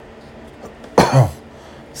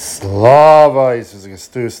Slava Jesus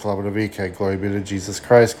Christus, Slava Navika, glory be to Jesus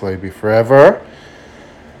Christ, glory be forever.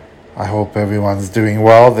 I hope everyone's doing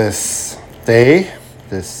well this day,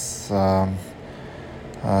 this Wednesday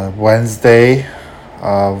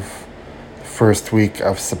of the first week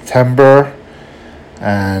of September.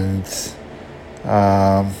 And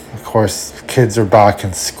of course, kids are back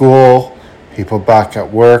in school, people back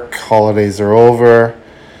at work, holidays are over,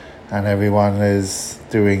 and everyone is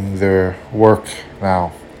doing their work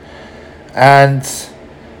now. And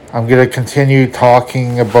I'm going to continue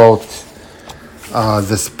talking about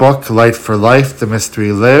this book, Light for Life, The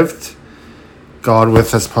Mystery Lived, God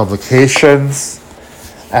With Us Publications.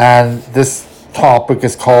 And this topic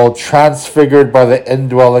is called Transfigured by the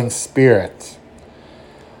Indwelling Spirit.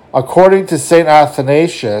 According to St.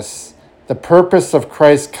 Athanasius, the purpose of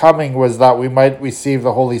Christ's coming was that we might receive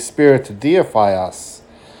the Holy Spirit to deify us.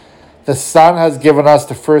 The Son has given us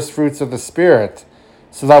the first fruits of the Spirit,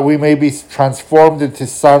 so that we may be transformed into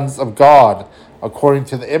sons of God, according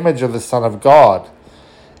to the image of the Son of God.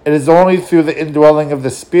 It is only through the indwelling of the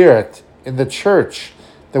Spirit in the Church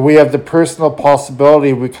that we have the personal possibility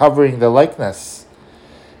of recovering the likeness.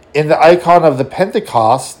 In the icon of the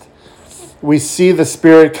Pentecost, we see the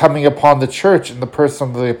Spirit coming upon the Church in the person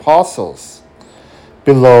of the apostles.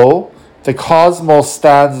 Below, the cosmos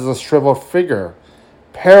stands as a shriveled figure,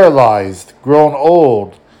 paralyzed, grown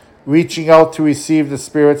old, reaching out to receive the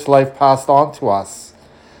Spirit's life passed on to us.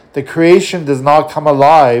 The creation does not come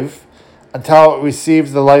alive until it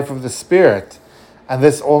receives the life of the Spirit, and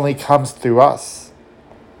this only comes through us.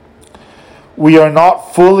 We are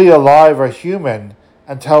not fully alive or human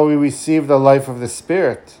until we receive the life of the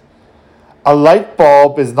Spirit. A light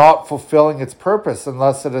bulb is not fulfilling its purpose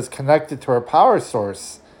unless it is connected to our power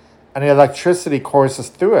source and the electricity courses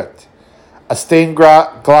through it. A stained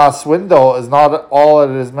glass window is not all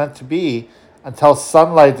it is meant to be until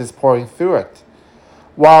sunlight is pouring through it.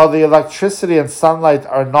 While the electricity and sunlight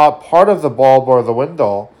are not part of the bulb or the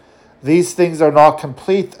window, these things are not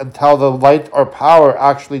complete until the light or power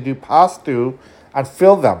actually do pass through and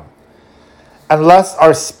fill them. Unless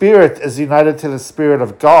our spirit is united to the Spirit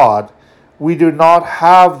of God, we do not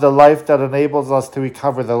have the life that enables us to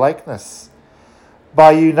recover the likeness.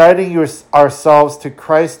 By uniting ourselves to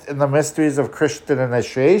Christ in the mysteries of Christian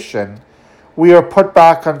initiation, we are put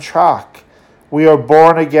back on track. We are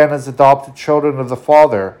born again as adopted children of the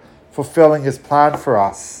Father, fulfilling His plan for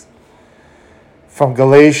us. From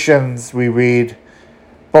Galatians we read,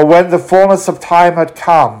 "But when the fullness of time had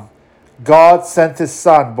come, God sent His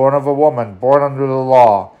Son, born of a woman, born under the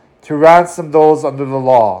law, to ransom those under the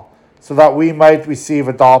law, so that we might receive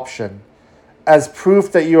adoption. As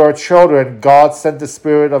proof that you are children, God sent the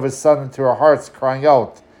Spirit of His Son into our hearts, crying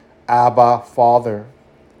out, 'Abba, Father.'"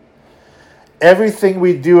 Everything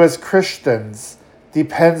we do as Christians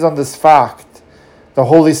depends on this fact. The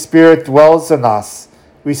Holy Spirit dwells in us,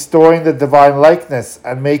 restoring the divine likeness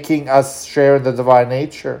and making us share the divine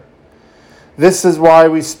nature. This is why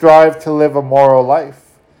we strive to live a moral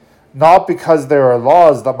life, not because there are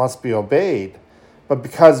laws that must be obeyed, but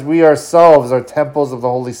because we ourselves are temples of the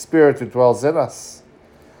Holy Spirit who dwells in us.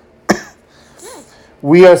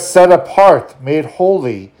 We are set apart, made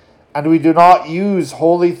holy, and we do not use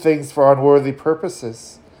holy things for unworthy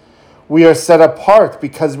purposes. We are set apart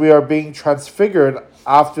because we are being transfigured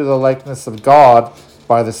after the likeness of God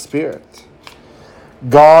by the Spirit.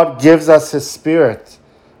 God gives us His Spirit,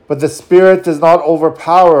 but the Spirit does not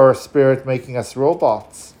overpower our spirit, making us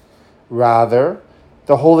robots. Rather,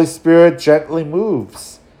 the Holy Spirit gently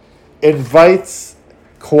moves, invites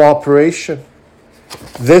cooperation.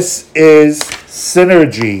 This is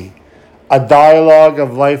synergy, a dialogue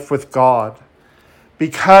of life with God.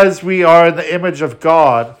 Because we are in the image of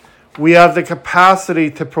God, we have the capacity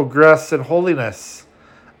to progress in holiness,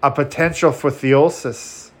 a potential for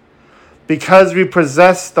theosis. Because we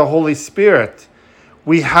possess the Holy Spirit,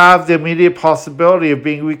 we have the immediate possibility of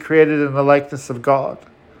being recreated in the likeness of God.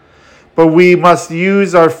 But we must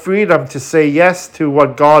use our freedom to say yes to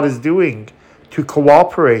what God is doing, to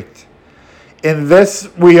cooperate. In this,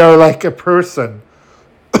 we are like a person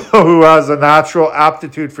who has a natural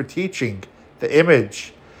aptitude for teaching, the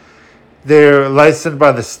image. They're licensed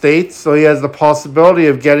by the state, so he has the possibility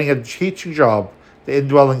of getting a teaching job, the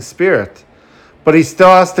indwelling Spirit. But he still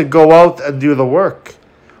has to go out and do the work.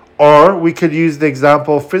 Or we could use the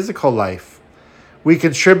example of physical life. We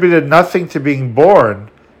contributed nothing to being born,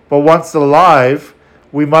 but once alive,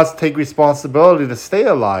 we must take responsibility to stay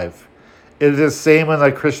alive. It is the same in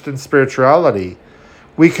the Christian spirituality.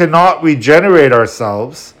 We cannot regenerate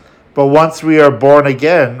ourselves, but once we are born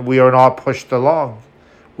again, we are not pushed along.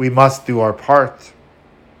 We must do our part.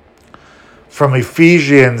 From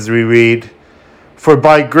Ephesians we read, "For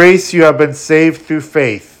by grace you have been saved through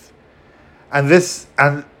faith, and this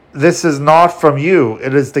is not from you,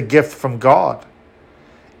 it is the gift from God.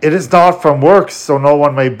 It is not from works, so no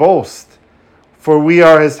one may boast. For we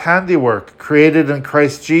are his handiwork, created in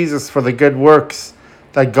Christ Jesus for the good works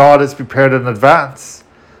that God has prepared in advance,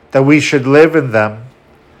 that we should live in them."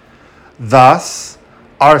 Thus,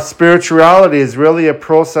 our spirituality is really a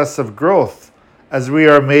process of growth as we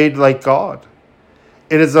are made like God.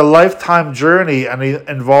 It is a lifetime journey and it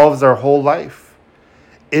involves our whole life.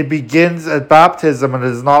 It begins at baptism and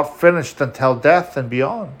is not finished until death and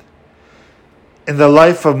beyond. In the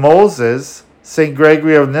life of Moses, St.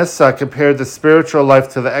 Gregory of Nyssa compared the spiritual life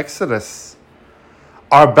to the Exodus.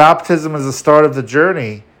 Our baptism is the start of the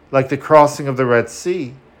journey, like the crossing of the Red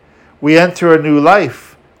Sea. We enter a new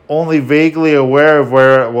life, only vaguely aware of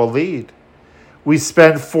where it will lead. We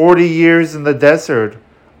spend 40 years in the desert,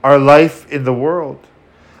 our life in the world.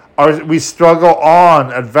 We struggle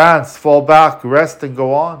on, advance, fall back, rest, and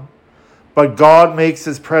go on. But God makes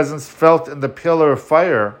his presence felt in the pillar of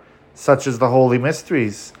fire, such as the holy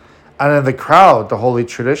mysteries, and in the crowd, the holy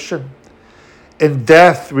tradition. In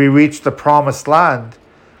death, we reach the promised land,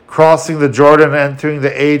 crossing the Jordan and entering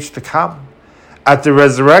the age to come. At the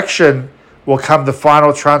resurrection will come the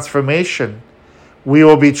final transformation. We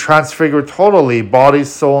will be transfigured totally, body,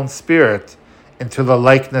 soul, and spirit, into the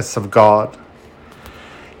likeness of God.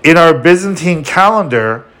 In our Byzantine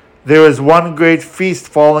calendar, there is one great feast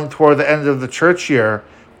falling toward the end of the church year,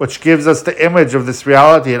 which gives us the image of this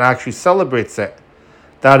reality and actually celebrates it.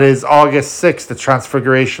 That is August 6th, the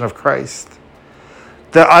Transfiguration of Christ.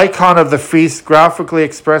 The icon of the feast graphically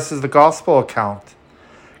expresses the gospel account.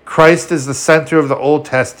 Christ is the center of the Old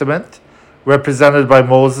Testament, represented by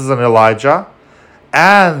Moses and Elijah,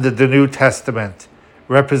 and the New Testament,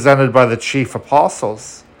 represented by the chief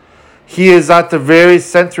apostles. He is at the very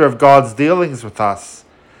center of God's dealings with us.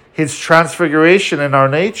 His transfiguration in our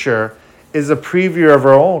nature is a preview of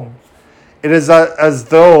our own. It is as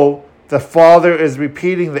though the Father is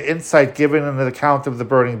repeating the insight given in the account of the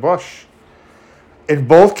burning bush. In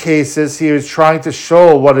both cases, he is trying to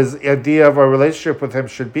show what his idea of our relationship with him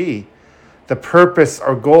should be, the purpose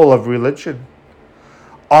or goal of religion.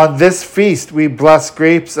 On this feast, we bless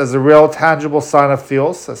grapes as a real tangible sign of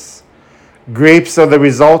theosis. Grapes are the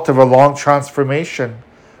result of a long transformation,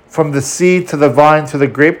 from the seed to the vine to the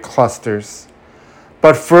grape clusters.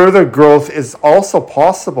 But further growth is also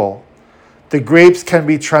possible. The grapes can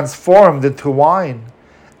be transformed into wine,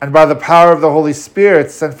 and by the power of the Holy Spirit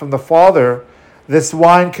sent from the Father, this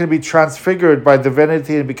wine can be transfigured by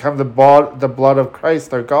divinity and become the blood of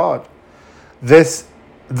Christ our God. Thus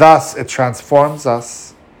it transforms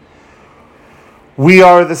us. We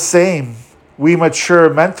are the same. We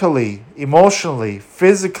mature mentally, emotionally,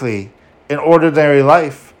 physically, in ordinary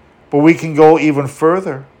life, but we can go even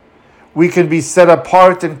further. We can be set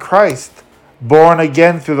apart in Christ, born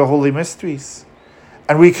again through the holy mysteries,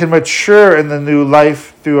 and we can mature in the new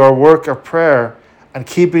life through our work of prayer and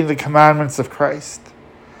keeping the commandments of Christ.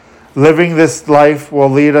 Living this life will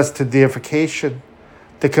lead us to deification,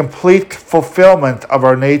 the complete fulfillment of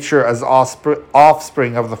our nature as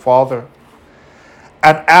offspring of the Father.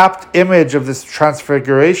 An apt image of this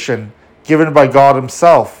transfiguration, given by God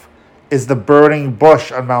himself, is the burning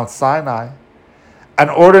bush on Mount Sinai. An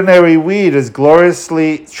ordinary weed is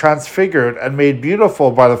gloriously transfigured and made beautiful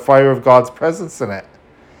by the fire of God's presence in it.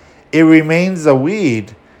 It remains a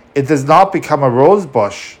weed. It does not become a rose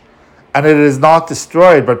bush, and it is not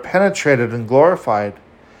destroyed but penetrated and glorified.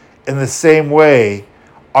 In the same way,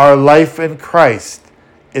 our life in Christ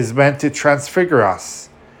is meant to transfigure us.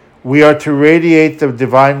 We are to radiate the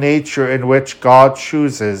divine nature in which God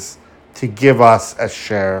chooses to give us a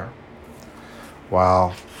share.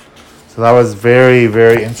 Wow. So that was very,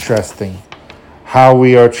 very interesting. How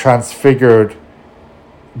we are transfigured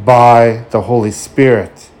by the Holy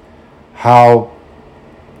Spirit. How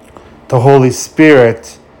the Holy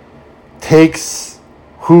Spirit takes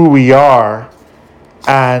who we are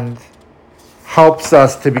and helps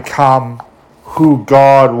us to become who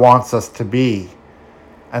God wants us to be.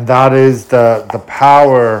 And that is the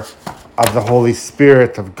power of the Holy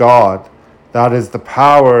Spirit of God. That is the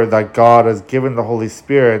power that God has given the Holy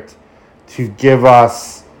Spirit to give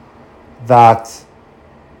us that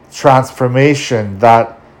transformation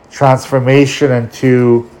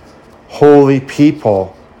into holy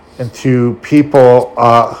people, into people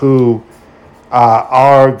who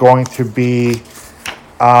are going to be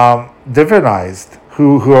divinized,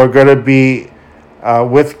 who are going to be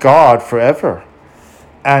with God forever.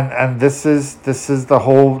 And this is the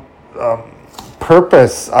whole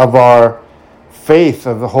purpose of our faith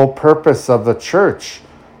and the whole purpose of the church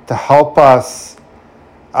to help us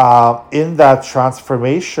in that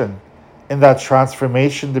transformation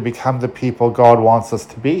to become the people God wants us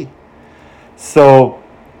to be. So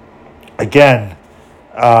again,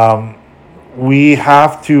 we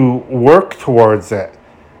have to work towards it.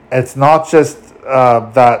 It's not just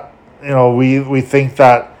that we think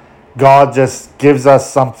that God just gives us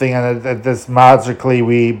something and it just magically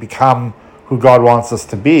we become who God wants us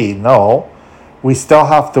to be. No, we still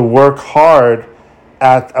have to work hard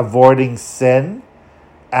at avoiding sin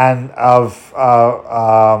and of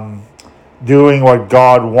doing what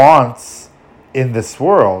God wants in this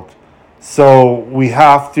world. So we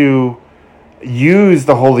have to use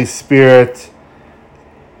the Holy Spirit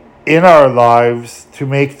in our lives to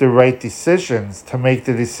make the right decisions, to make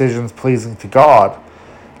the decisions pleasing to God,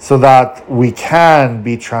 so that we can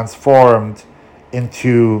be transformed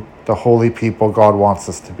into the holy people God wants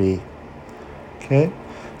us to be. Okay?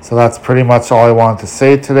 So that's pretty much all I wanted to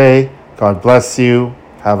say today. God bless you.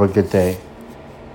 Have a good day.